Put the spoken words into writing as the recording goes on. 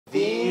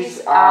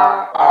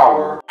are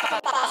our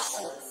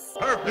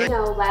You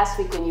know, last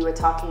week when you were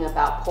talking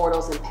about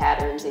portals and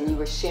patterns and you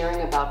were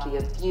sharing about the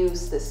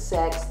abuse, the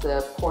sex,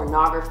 the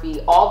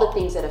pornography, all the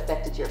things that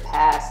affected your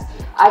past,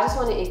 I just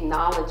want to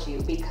acknowledge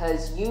you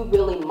because you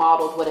really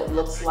modeled what it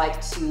looks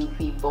like to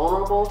be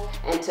vulnerable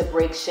and to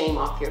break shame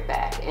off your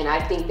back. And I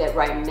think that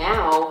right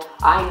now,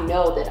 I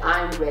know that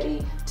I'm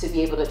ready to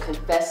be able to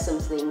confess some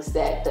things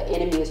that the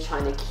enemy is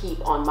trying to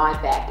keep on my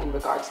back in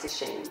regards to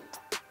shame.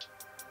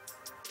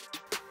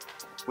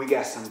 We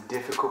got some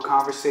difficult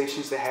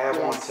conversations to have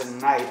on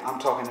tonight. I'm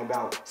talking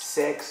about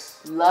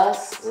sex,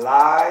 lust,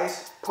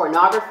 lies,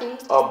 pornography,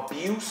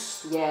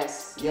 abuse.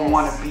 Yes. You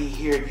want to be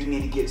here, you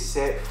need to get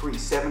set free.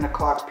 7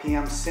 o'clock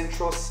p.m.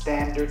 Central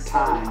Standard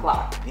Time. 7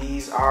 o'clock.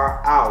 These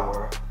are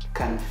our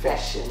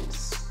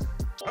confessions.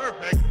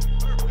 Perfect.